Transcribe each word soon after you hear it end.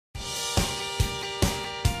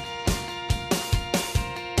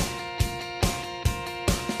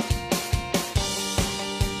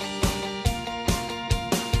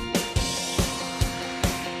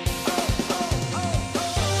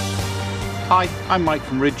Hi, I'm Mike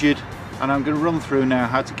from Ridgid, and I'm going to run through now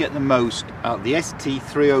how to get the most out of the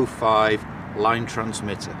ST-305 line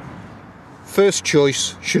transmitter. First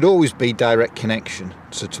choice should always be direct connection.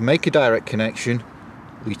 So to make a direct connection,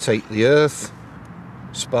 we take the earth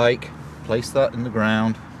spike, place that in the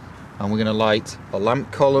ground, and we're going to light a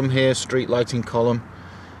lamp column here, street lighting column.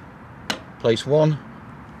 Place one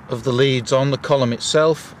of the leads on the column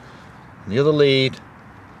itself, and the other lead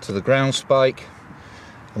to the ground spike,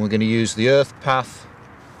 and we're going to use the earth path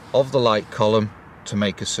of the light column to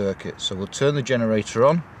make a circuit. So we'll turn the generator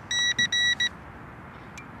on.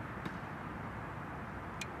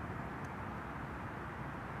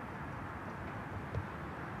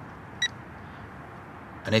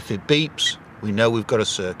 And if it beeps, we know we've got a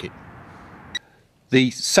circuit.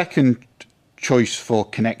 The second choice for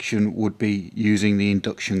connection would be using the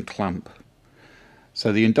induction clamp.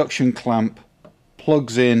 So the induction clamp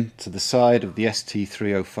plugs in to the side of the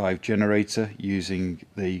ST-305 generator using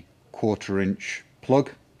the 1/4 inch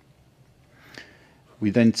plug.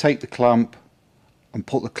 We then take the clamp and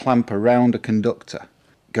put the clamp around a conductor.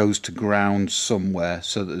 It goes to ground somewhere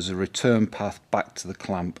so that there's a return path back to the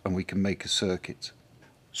clamp and we can make a circuit.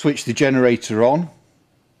 Switch the generator on,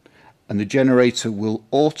 and the generator will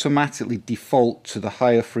automatically default to the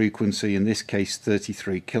higher frequency, in this case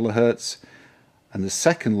 33 kHz, and the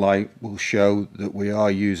second light will show that we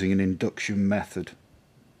are using an induction method.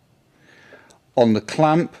 On the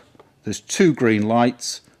clamp there's two green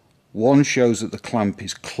lights. One shows that the clamp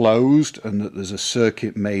is closed and that there's a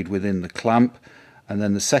circuit made within the clamp, and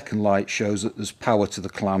then the second light shows that there's power to the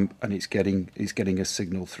clamp and it's getting a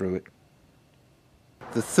signal through it.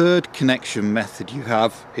 The third connection method you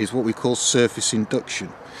have is what we call surface induction,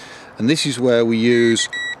 and this is where we use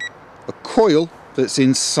a coil that's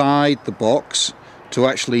inside the box to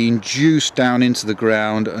actually induce down into the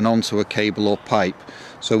ground and onto a cable or pipe.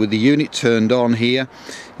 So with the unit turned on here,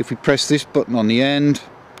 if we press this button on the end,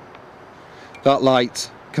 that light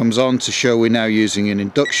comes on to show we're now using an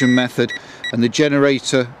induction method, and the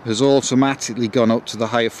generator has automatically gone up to the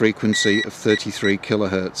higher frequency of 33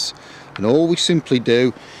 kHz. And all we simply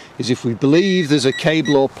do is, if we believe there's a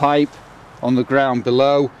cable or pipe on the ground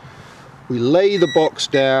below, we lay the box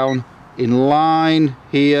down in line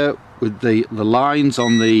here with the lines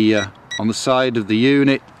on the side of the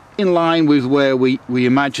unit, in line with where we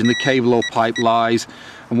imagine the cable or pipe lies.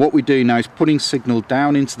 And what we do now is putting signal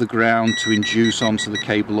down into the ground to induce onto the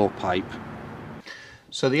cable or pipe.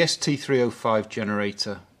 So the ST-305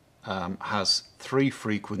 generator has 3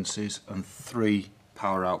 frequencies and 3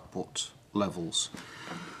 power output levels.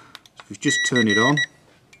 So we've just turned it on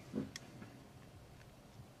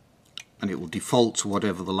and it will default to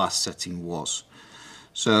whatever the last setting was.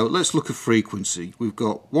 So let's look at frequency. We've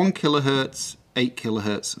got 1 kHz, 8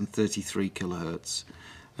 kHz and 33 kHz,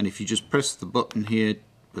 and if you just press the button here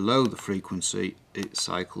below the frequency, it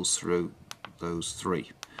cycles through those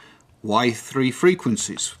 3. Why 3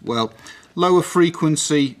 frequencies? Well, lower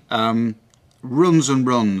frequency runs and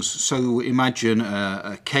runs. So imagine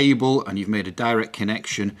a cable and you've made a direct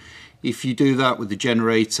connection. If you do that with the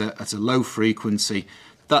generator at a low frequency,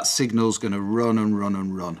 that signal's going to run and run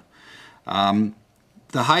and run.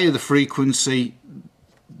 The higher the frequency,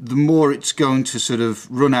 the more it's going to sort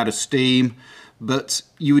of run out of steam, but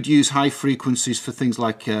you would use high frequencies for things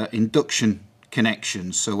like induction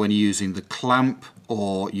connections. So when you're using the clamp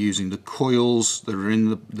or using the coils that are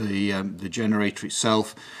in the generator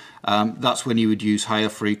itself, that's when you would use higher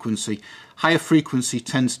frequency. Higher frequency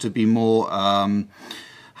tends to be more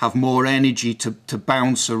have more energy to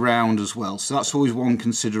bounce around as well, so that's always one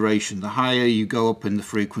consideration. The higher you go up in the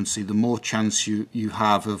frequency, the more chance you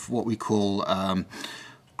have of what we call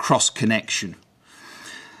cross connection.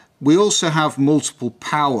 We also have multiple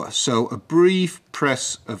power, so a brief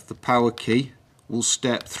press of the power key will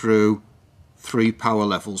step through 3 power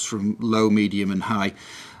levels from low, medium and high.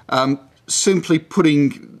 Simply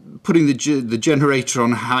putting the generator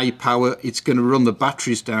on high power, it's going to run the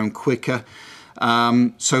batteries down quicker.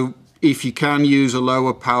 So if you can use a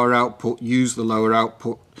lower power output, use the lower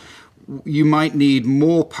output. You might need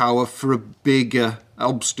more power for a bigger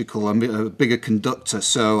obstacle, a bigger conductor,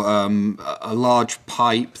 so a large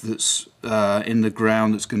pipe that's in the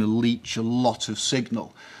ground that's going to leach a lot of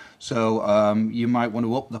signal. So you might want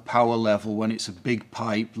to up the power level when it's a big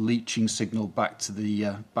pipe leaching signal back to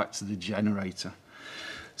the generator.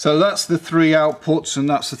 So that's the 3 outputs and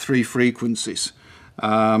that's the 3 frequencies.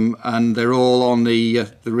 And they're all on the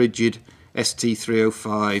Ridgid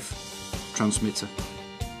ST-305 transmitter.